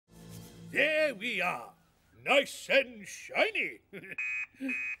There we are. Nice and shiny.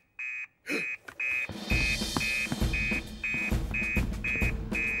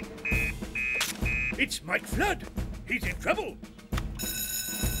 It's Mike Flood. He's in trouble.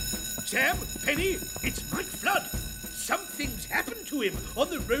 Sam, Penny, it's Mike Flood. Something's happened to him on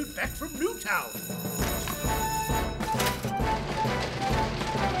the road back from Newtown.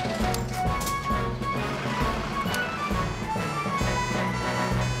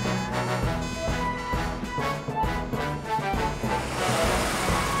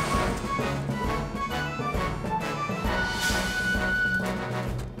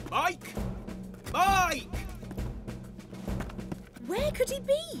 Mike! Mike! Where could he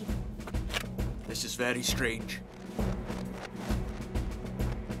be? This is very strange.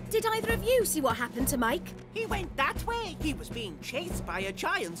 Did either of you see what happened to Mike? He went that way. He was being chased by a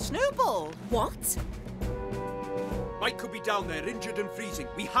giant snowball. What? Mike could be down there, injured and freezing.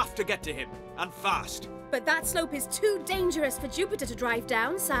 We have to get to him, and fast. But that slope is too dangerous for Jupiter to drive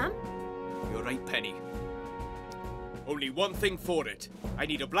down, Sam. You're right, Penny. Only one thing for it. I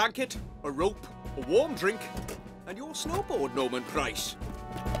need a blanket, a rope, a warm drink, and your snowboard, Norman Price.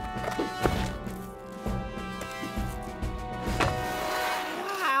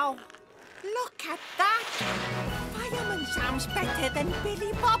 Wow! Look at that! Fireman Sam's better than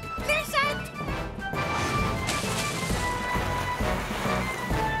Billy Bob Blizzard!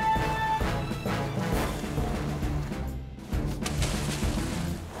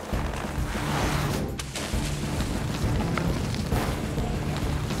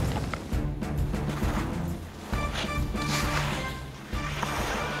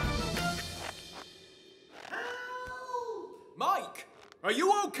 Mike, are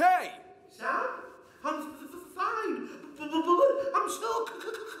you okay? Sam, I'm fine. I'm so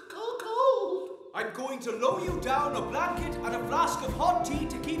cold. I'm going to lower you down a blanket and a flask of hot tea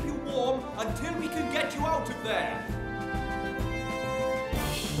to keep you warm until we can get you out of there.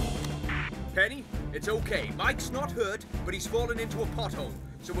 Penny, it's okay. Mike's not hurt, but he's fallen into a pothole.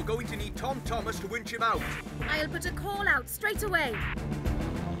 So we're going to need Tom Thomas to winch him out. I'll put a call out straight away.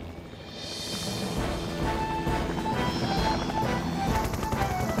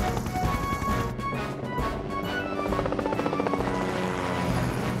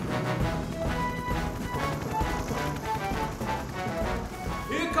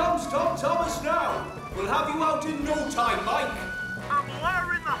 Here comes Tom Thomas now. We'll have you out in no time, Mike. I'm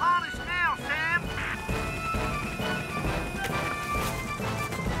lowering the harness now, Sam.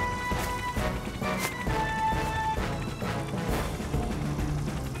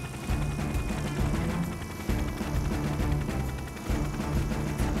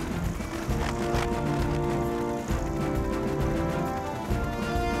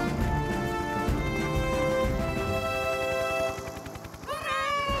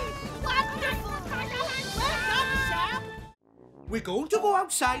 We're going to go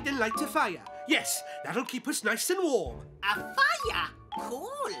outside and light a fire. Yes, that'll keep us nice and warm. A fire?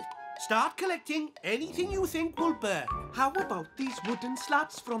 Cool. Start collecting anything you think will burn. How about these wooden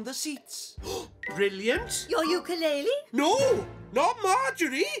slats from the seats? Brilliant. Your ukulele? No, not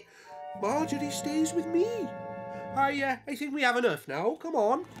Marjorie. Marjorie stays with me. I think we have enough now. Come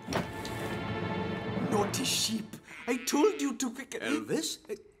on. Naughty sheep. I told you to pick... Elvis?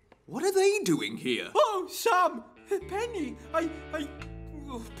 What are they doing here? Oh, Sam! Penny, I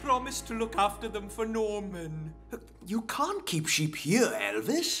promised to look after them for Norman. You can't keep sheep here,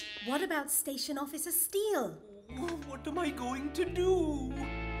 Elvis. What about Station Officer Steele? What am I going to do?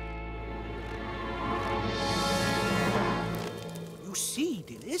 You see,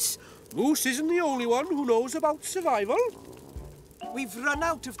 Dilys, Moose isn't the only one who knows about survival. We've run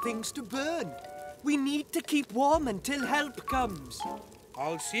out of things to burn. We need to keep warm until help comes.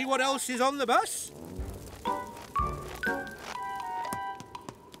 I'll see what else is on the bus.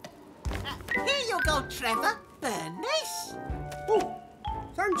 Here you go, Trevor. Burn this. Oh,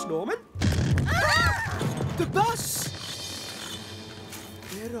 thanks, Norman. Ah! The bus!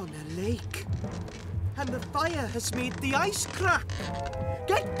 We're on a lake. And the fire has made the ice crack.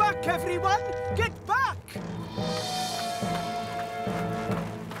 Get back, everyone! Get back!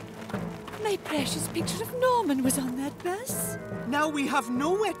 My precious picture of Norman was on that bus. Now we have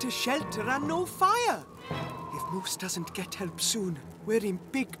nowhere to shelter and no fire. If Moose doesn't get help soon, we're in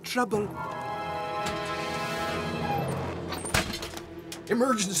big trouble.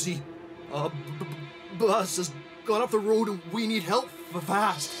 Emergency! Bus has gone off the road and we need help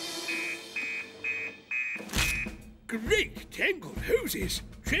fast. Great tangled hoses!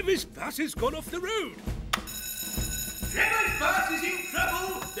 Trevor's bus has gone off the road. Trevor's bus is in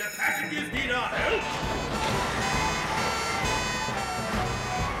trouble! The passengers need our help!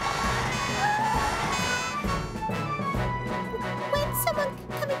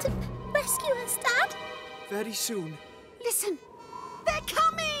 very soon. Listen, they're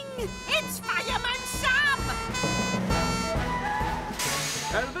coming! It's Fireman Sam!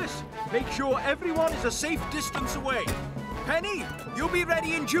 Elvis, make sure everyone is a safe distance away. Penny, you'll be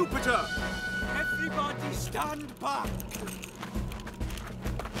ready in Jupiter. Everybody stand back.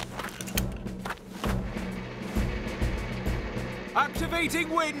 Activating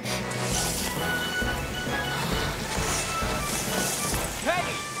winch.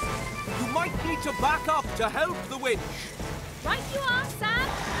 Penny, you might need to back up to help the winch. Right you are, Sam.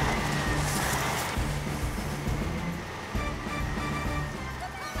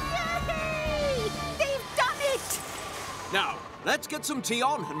 Yay! They've done it! Now, let's get some tea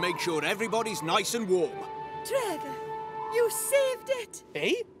on and make sure everybody's nice and warm. Trevor, you saved it!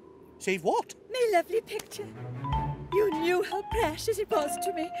 Eh? Save what? My lovely picture. You knew how precious it was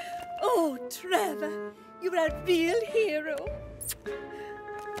to me. Oh, Trevor, you were a real hero.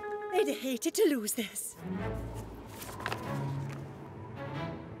 I'd hated to lose this.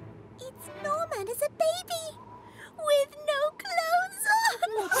 It's Norman as a baby with no clothes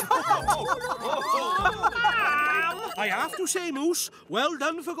on. I have to say, Moose, well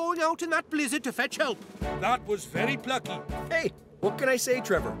done for going out in that blizzard to fetch help. That was very plucky. Hey, what can I say,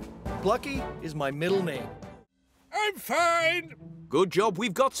 Trevor? Plucky is my middle name. I'm fine. Good job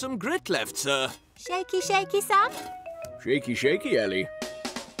we've got some grit left, sir. Shaky, shaky, Sam. Shaky, shaky, Ellie.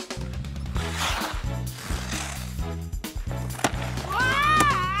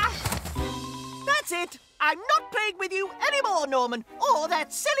 That's it. I'm not playing with you anymore, Norman, or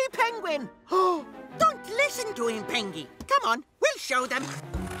that silly penguin. Oh, don't listen to him, Pengy. Come on, we'll show them.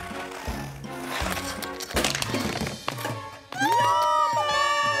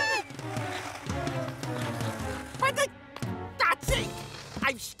 Norman! That's it.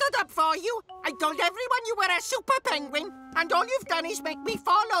 I've stood up for you. I told everyone you were a super penguin, and all you've done is make me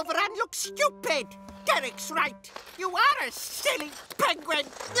fall over and look stupid. Derek's right. You are a silly penguin.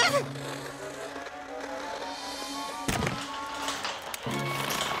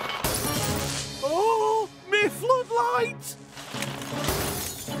 Oh, me floodlights!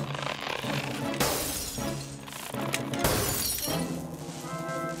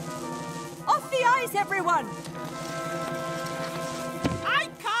 Off the ice, everyone! I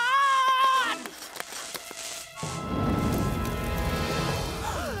can't!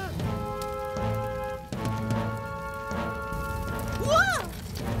 Whoa!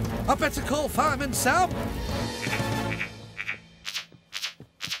 I better call Fireman Sam.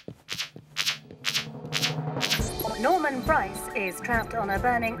 Norman Price is trapped on a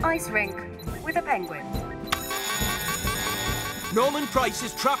burning ice rink with a penguin. Norman Price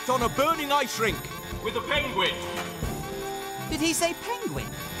is trapped on a burning ice rink with a penguin. Did he say penguin?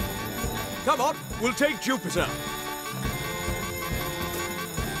 Come on, we'll take Jupiter.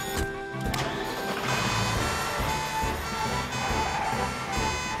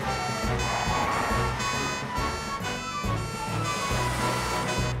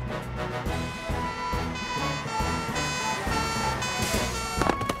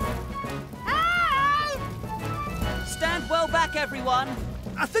 Stand well back, everyone.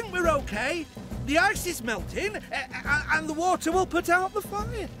 I think we're okay. The ice is melting, and the water will put out the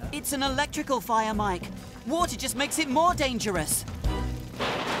fire. It's an electrical fire, Mike. Water just makes it more dangerous.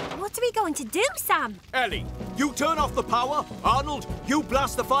 What are we going to do, Sam? Ellie, you turn off the power. Arnold, you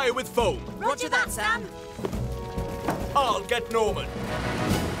blast the fire with foam. Roger that, Sam. I'll get Norman.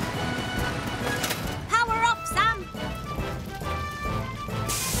 Power up, Sam.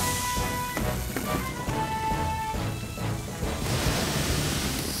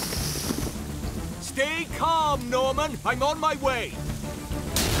 Stay calm, Norman. I'm on my way.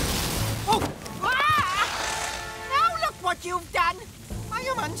 Oh! Ah! Now look what you've done.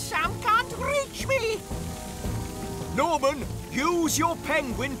 Fireman Sam can't reach me. Norman, use your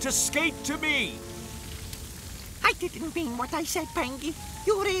penguin to skate to me. I didn't mean what I said, Pengy.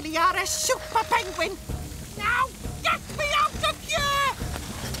 You really are a super penguin. Now, get me out of here!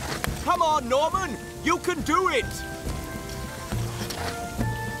 Come on, Norman. You can do it.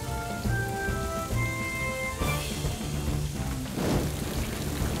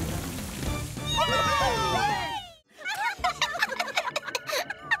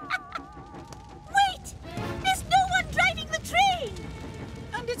 Wait! There's no one driving the train!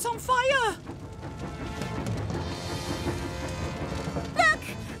 And it's on fire. Look!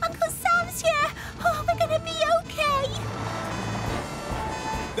 Uncle Sam's here! Oh, we're gonna be okay!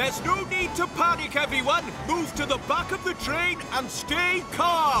 There's no need to panic, everyone. Move to the back of the train and stay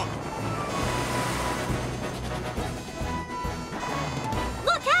calm.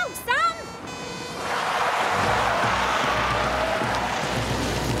 Look out, Sam!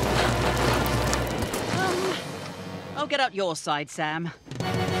 out your side, Sam.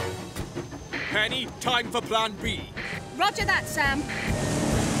 Penny, time for plan B. Roger that, Sam.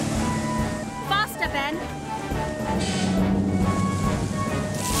 Faster, Ben.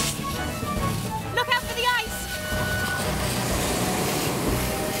 Look out for the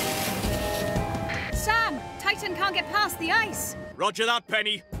ice! Sam, Titan can't get past the ice. Roger that,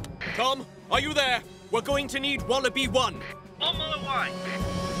 Penny. Tom, are you there? We're going to need Wallaby 1. On my way.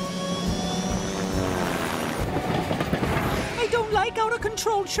 I don't like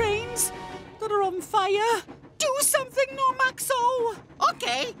out-of-control trains that are on fire. Do something, Normaxo!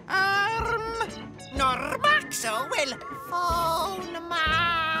 Okay, Normaxo will phone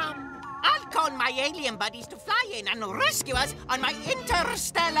Mom. I'll call my alien buddies to fly in and rescue us on my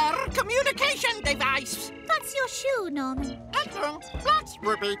interstellar communication device. That's your shoe, Norman. That's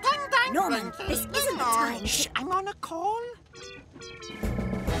Ruby. Norman, this isn't the time. Shh, I'm on a call.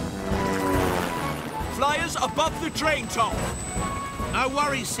 Flyers above the train, Tom. No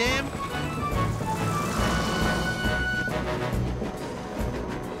worries, Sam.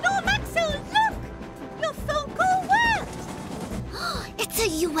 Normaxo, look! Your phone call worked! It's a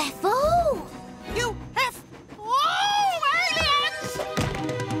UFO! UFO! Aliens!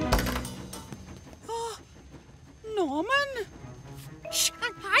 Oh, Norman? Shh,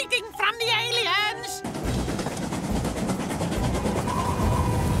 I'm hiding from the aliens!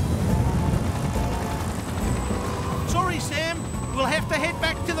 Sorry, Sam. We'll have to head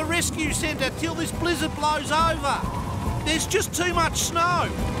back to the rescue centre till this blizzard blows over. There's just too much snow.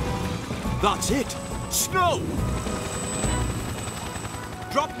 That's it. Snow!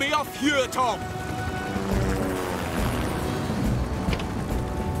 Drop me off here, Tom.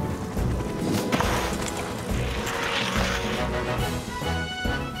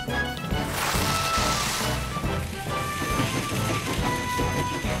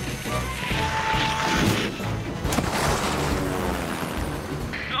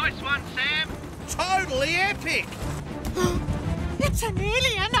 Nice one, Sam. Totally epic. It's an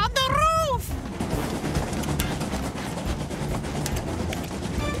alien on the roof!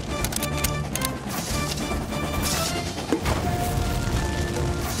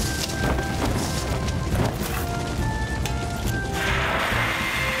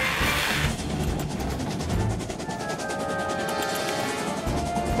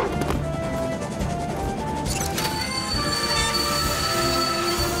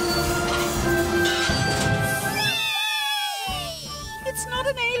 It's not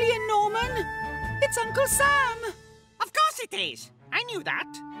an alien, Norman. It's Uncle Sam. Of course it is. I knew that.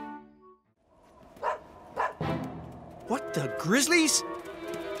 What the grizzlies?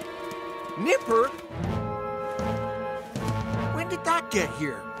 Nipper? When did that get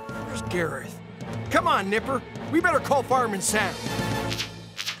here? Where's Gareth? Come on, Nipper. We better call Fireman Sam.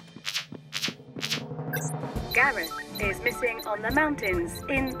 Gareth is missing on the mountains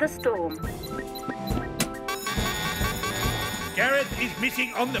in the storm. Gareth is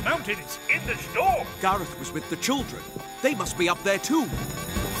missing on the mountains in the storm. Gareth was with the children. They must be up there too.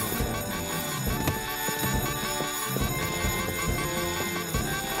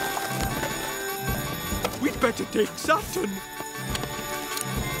 We'd better take Sutton.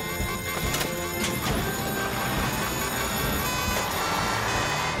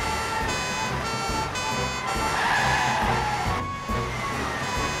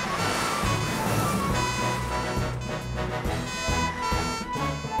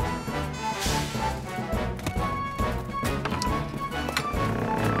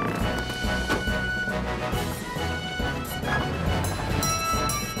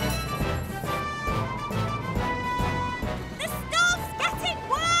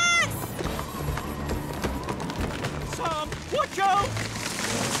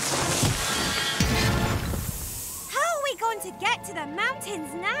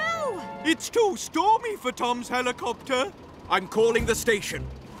 It's too stormy for Tom's helicopter. I'm calling the station.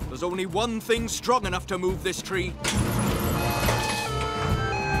 There's only one thing strong enough to move this tree.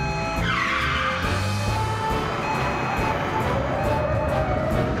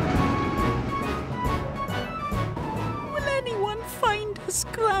 Will anyone find us,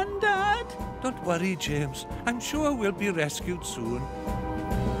 Grandad? Don't worry, James. I'm sure we'll be rescued soon.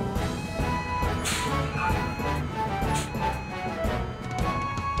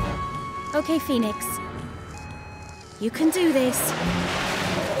 Okay, Phoenix. You can do this.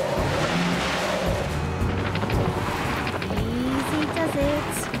 Easy does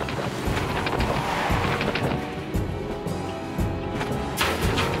it.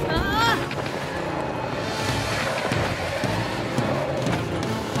 Ah!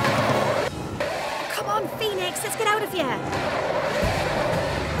 Come on, Phoenix. Let's get out of here.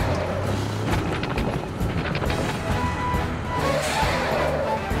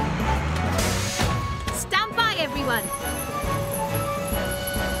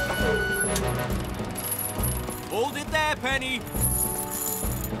 Hold it there, Penny.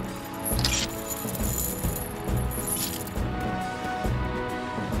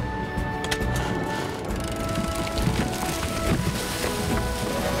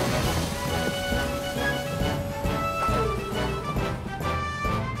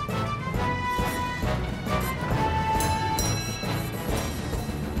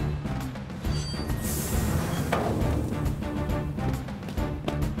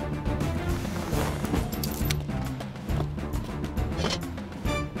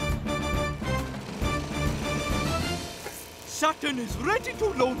 Saturn is ready to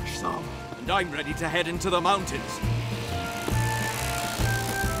launch, Sam. And I'm ready to head into the mountains.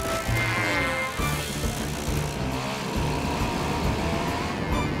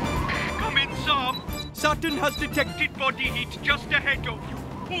 Come in, Sam. Saturn has detected Body heat just ahead of you.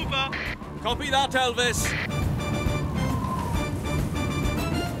 Over. Copy that, Elvis.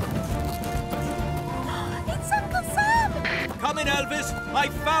 It's Uncle Sam! Come in, Elvis. I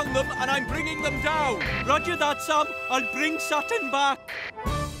found them and I'm bringing them down. Roger that, Sam. I'll bring Saturn back.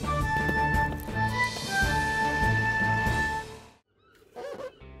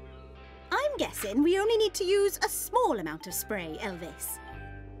 I'm guessing we only need to use a small amount of spray, Elvis.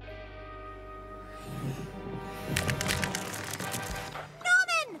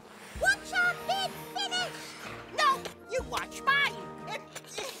 Norman! Watch our big finish! No, you watch mine.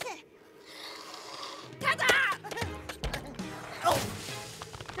 Ta-da! Oh,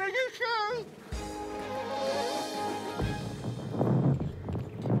 finish.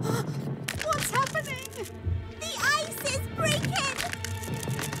 What's happening? The ice is breaking!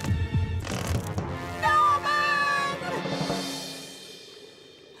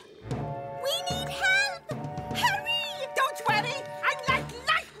 We need help! Hurry! Don't worry, I'm like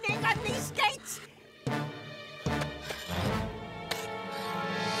lightning on these skates.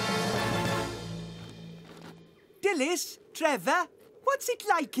 Dilys, Trevor, what's it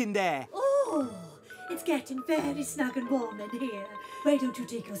like in there? Oh, it's getting very snug and warm in here. Why don't you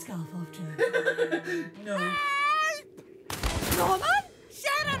take your scarf off, too? No. Help! Norman?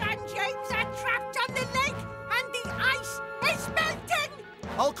 Sarah and James are trapped on the lake, and the ice is melting!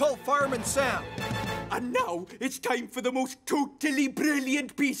 I'll call Fireman Sam. And now it's time for the most totally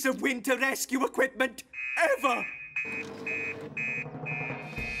brilliant piece of winter rescue equipment ever.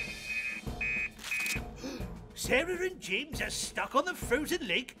 Sarah and James are stuck on the frozen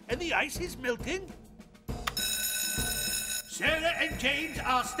lake and the ice is melting. Sarah and James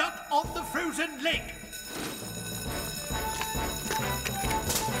are stuck on the frozen lake.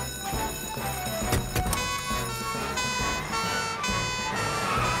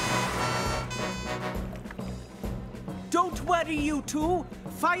 Don't worry, you two.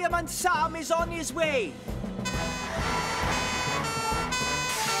 Fireman Sam is on his way.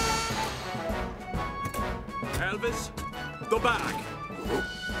 Elvis, the bag.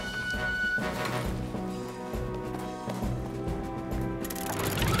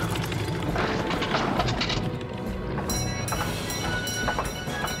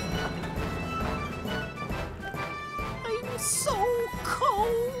 I'm so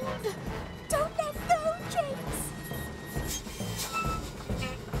cold. Don't let go, James!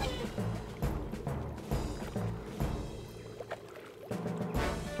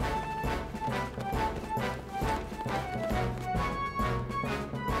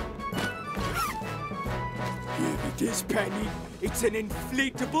 Here it is, Penny. It's an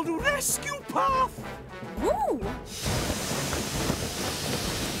inflatable rescue path. Ooh!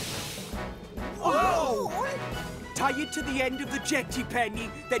 Whoa! Tie it to the end of the jetty,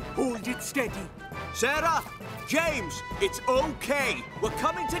 Penny, then hold it steady. Sarah, James, it's okay. We're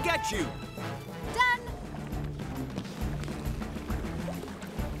coming to get you. Done!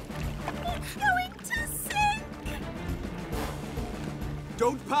 It's going to sink!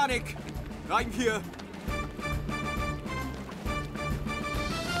 Don't panic. I'm here.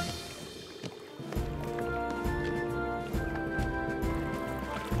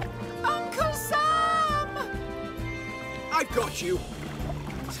 Uncle Sam! I've got you.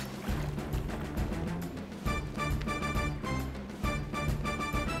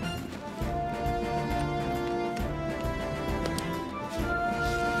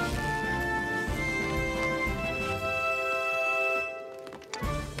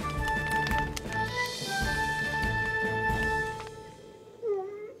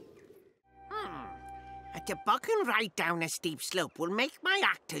 A toboggan ride down a steep slope will make my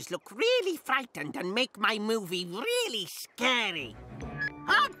actors look really frightened and make my movie really scary.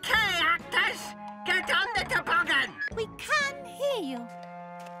 Okay, actors, get on the toboggan. We can hear you.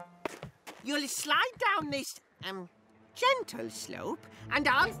 You'll slide down this, gentle slope, and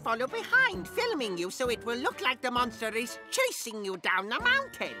I'll follow behind, filming you so it will look like the monster is chasing you down the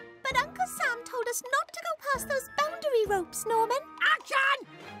mountain. But Uncle Sam told us not to go past those boundary ropes, Norman. Action!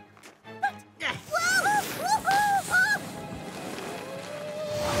 But... Whoa!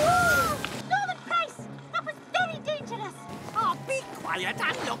 Whoa! Norman Price, that was very dangerous. Oh, be quiet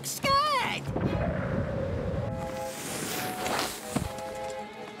and look scared.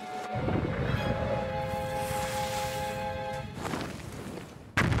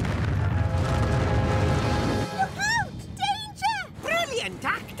 Brilliant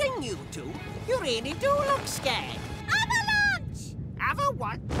acting, you two. You really do look scared. Avalanche! Have a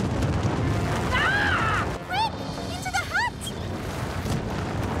what? Ah! Quick! Into the hut!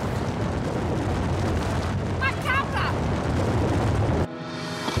 My camera!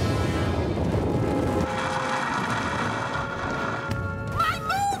 My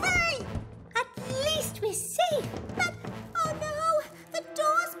movie! At least we're safe. But, oh no! The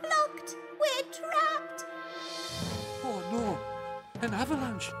door's blocked. We're trapped. Oh no! An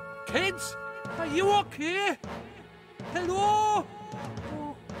avalanche! Kids! Are you okay? Hello?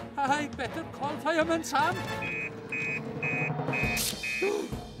 Oh, I better call Fireman Sam.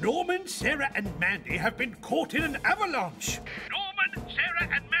 Norman, Sarah and Mandy have been caught in an avalanche. Norman, Sarah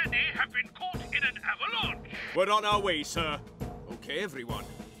and Mandy have been caught in an avalanche. We're on our way, sir. Okay, everyone.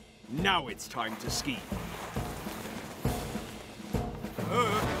 Now it's time to ski.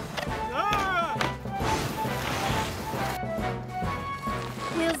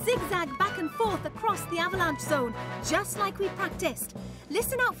 We'll zigzag back and forth across the avalanche zone, just like we practiced.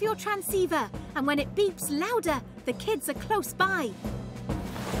 Listen out for your transceiver, and when it beeps louder, the kids are close by.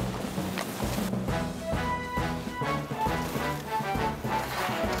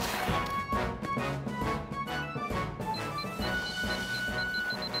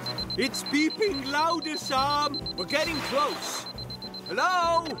 It's beeping louder, Sam. We're getting close.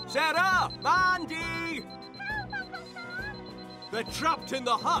 Hello? Sarah? Mandy? They're trapped in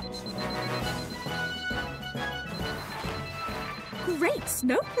the hut. Great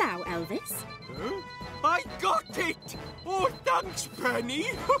snowplow, Elvis. Huh? I got it! Oh, thanks, Penny.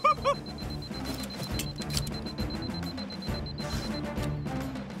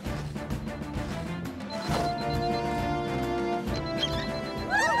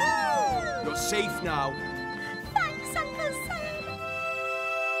 You're safe now. Thanks, Uncle Sam.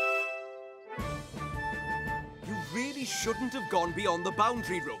 You really shouldn't have gone beyond the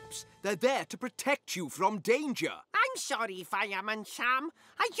boundary ropes. They're there to protect you from danger. I'm sorry, Fireman Sam.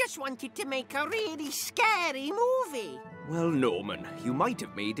 I just wanted to make a really scary movie. Well, Norman, you might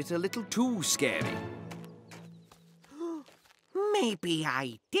have made it a little too scary. Maybe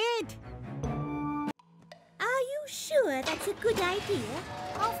I did. Are you sure that's a good idea?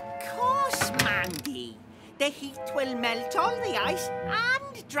 Of course, Mandy. The heat will melt all the ice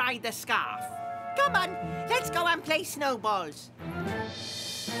and dry the scarf. Come on, let's go and play snowballs.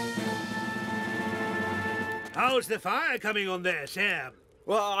 How's the fire coming on there, Sam?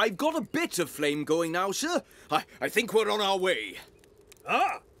 Well, I've got a bit of flame going now, sir. I think we're on our way.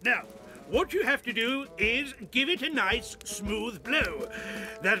 Ah, now, what you have to do is give it a nice, smooth blow.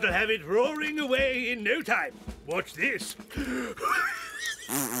 That'll have it roaring away in no time. Watch this.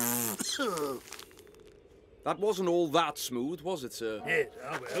 That wasn't all that smooth, was it, sir? Yes,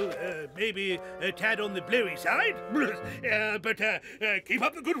 well, maybe a tad on the blowy side. But keep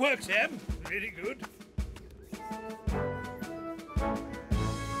up the good work, Sam. Really good.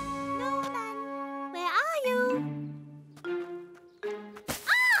 Norman, where are you?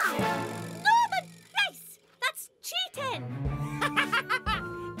 Ah! Norman Price! That's cheating!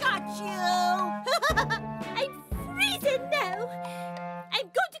 Got you! I'm freezing now. I'm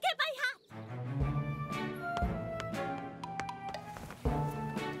going to get my hat.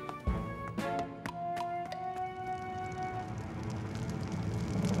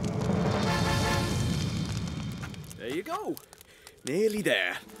 There you go. Nearly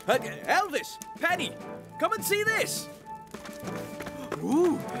there. Elvis, Penny, come and see this.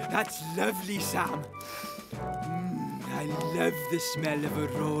 Ooh, that's lovely, Sam. I love the smell of a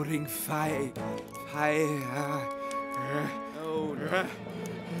roaring fire. Oh, no.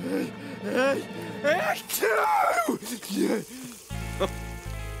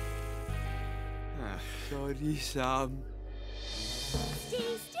 Sorry, Sam.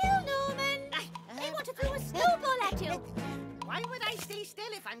 Stay still, Norman. I want to throw a snowball at you. Why would I stay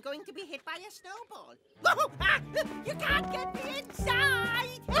still if I'm going to be hit by a snowball? Whoa! Ah, you can't get me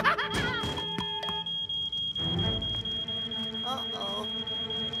inside! Uh-oh.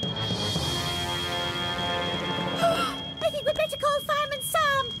 I think we'd better call Fireman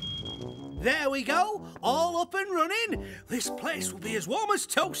Sam. There we go. all up and running. This place will be as warm as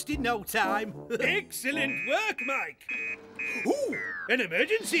toast in no time. Excellent work, Mike. Ooh, an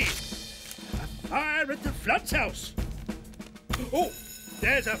emergency. A fire at the Flood's house. Oh,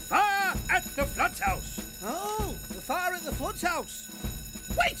 there's a fire at the Flood's house. Oh, the fire at the Flood's house.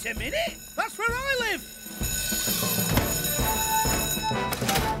 Wait a minute, that's where I live.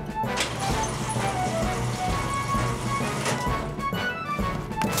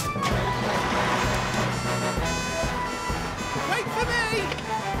 Wait for me!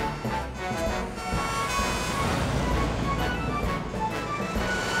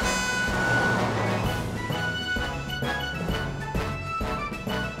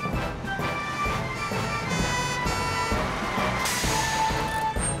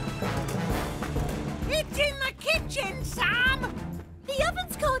 It's in the kitchen, Sam! The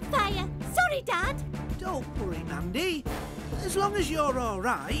oven's caught fire. Sorry, Dad. Don't worry, Mandy. As long as you're all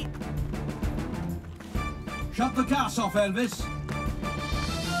right. Shut the gas off, Elvis.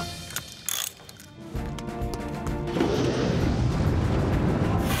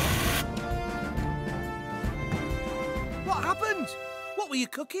 What happened? What were you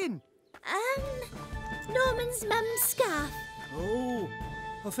cooking? Norman's mum's scarf. Oh,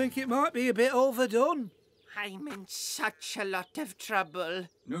 I think it might be a bit overdone. I'm in such a lot of trouble.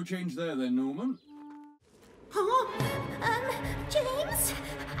 No change there then, Norman. Huh? James?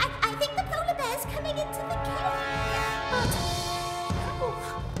 I think the polar bear's coming into the cave. But... Oh,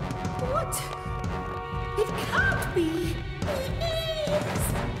 what? It can't be. It is.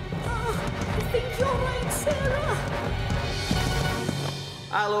 Oh, I think you're right, Sarah.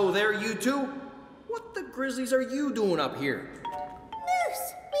 Hello there, you two. What the grizzlies are you doing up here?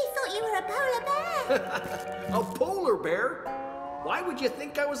 Moose, we thought you were a polar bear. A polar bear? Why would you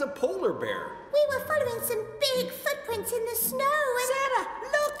think I was a polar bear? We were following some big footprints in the snow and... Sarah,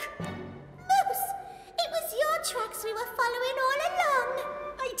 look! Moose, it was your tracks we were following all along.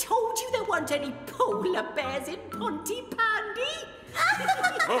 I told you there weren't any polar bears in Pontypandy.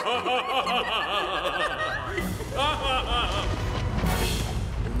 Oh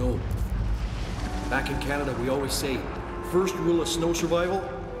no. Back in Canada, we always say, first rule of snow survival,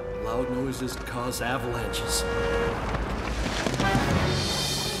 loud noises cause avalanches.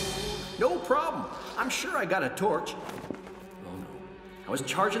 No problem. I'm sure I got a torch. Oh no. I was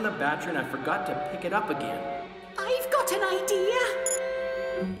charging the battery and I forgot to pick it up again. I've got an idea.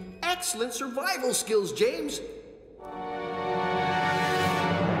 Excellent survival skills, James.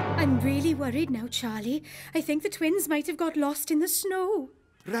 I'm really worried now, Charlie. I think the twins might have got lost in the snow.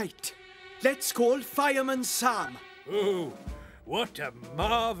 Right. Let's call Fireman Sam. Oh, what a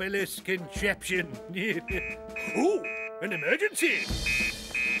marvellous conception. Oh, an emergency.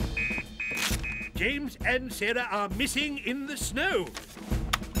 James and Sarah are missing in the snow.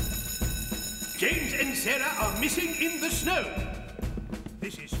 James and Sarah are missing in the snow.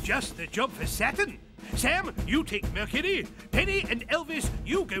 This is just the job for Saturn. Sam, you take Mercury. Penny and Elvis,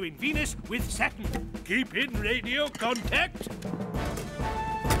 you go in Venus with Saturn. Keep in radio contact.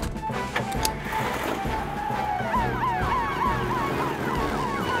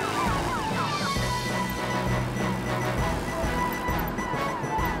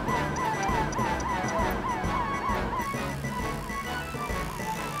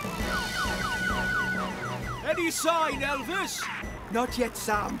 Any sign, Elvis? Not yet,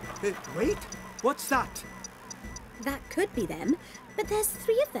 Sam. Wait, what's that? That could be them, but there's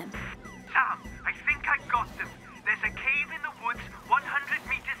 3 of them. Sam, I think I got them. There's a cave in the woods 100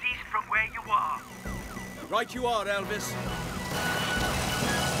 meters east from where you are. Right you are, Elvis.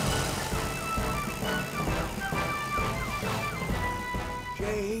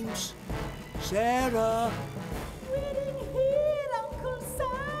 James, Sarah. We're in here, Uncle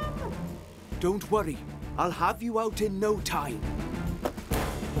Sam. Don't worry. I'll have you out in no time.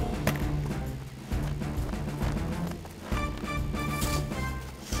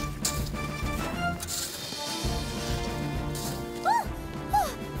 Oh,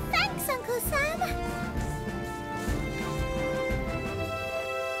 thanks, Uncle Sam.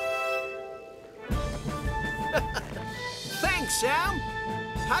 Thanks, Sam.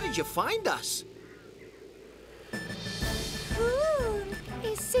 How did you find us? Ooh,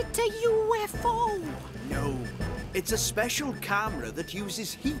 is it a UFO? No. It's a special camera that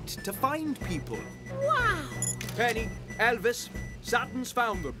uses heat to find people. Wow! Penny, Elvis, Saturn's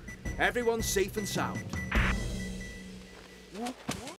found them. Everyone's safe and sound.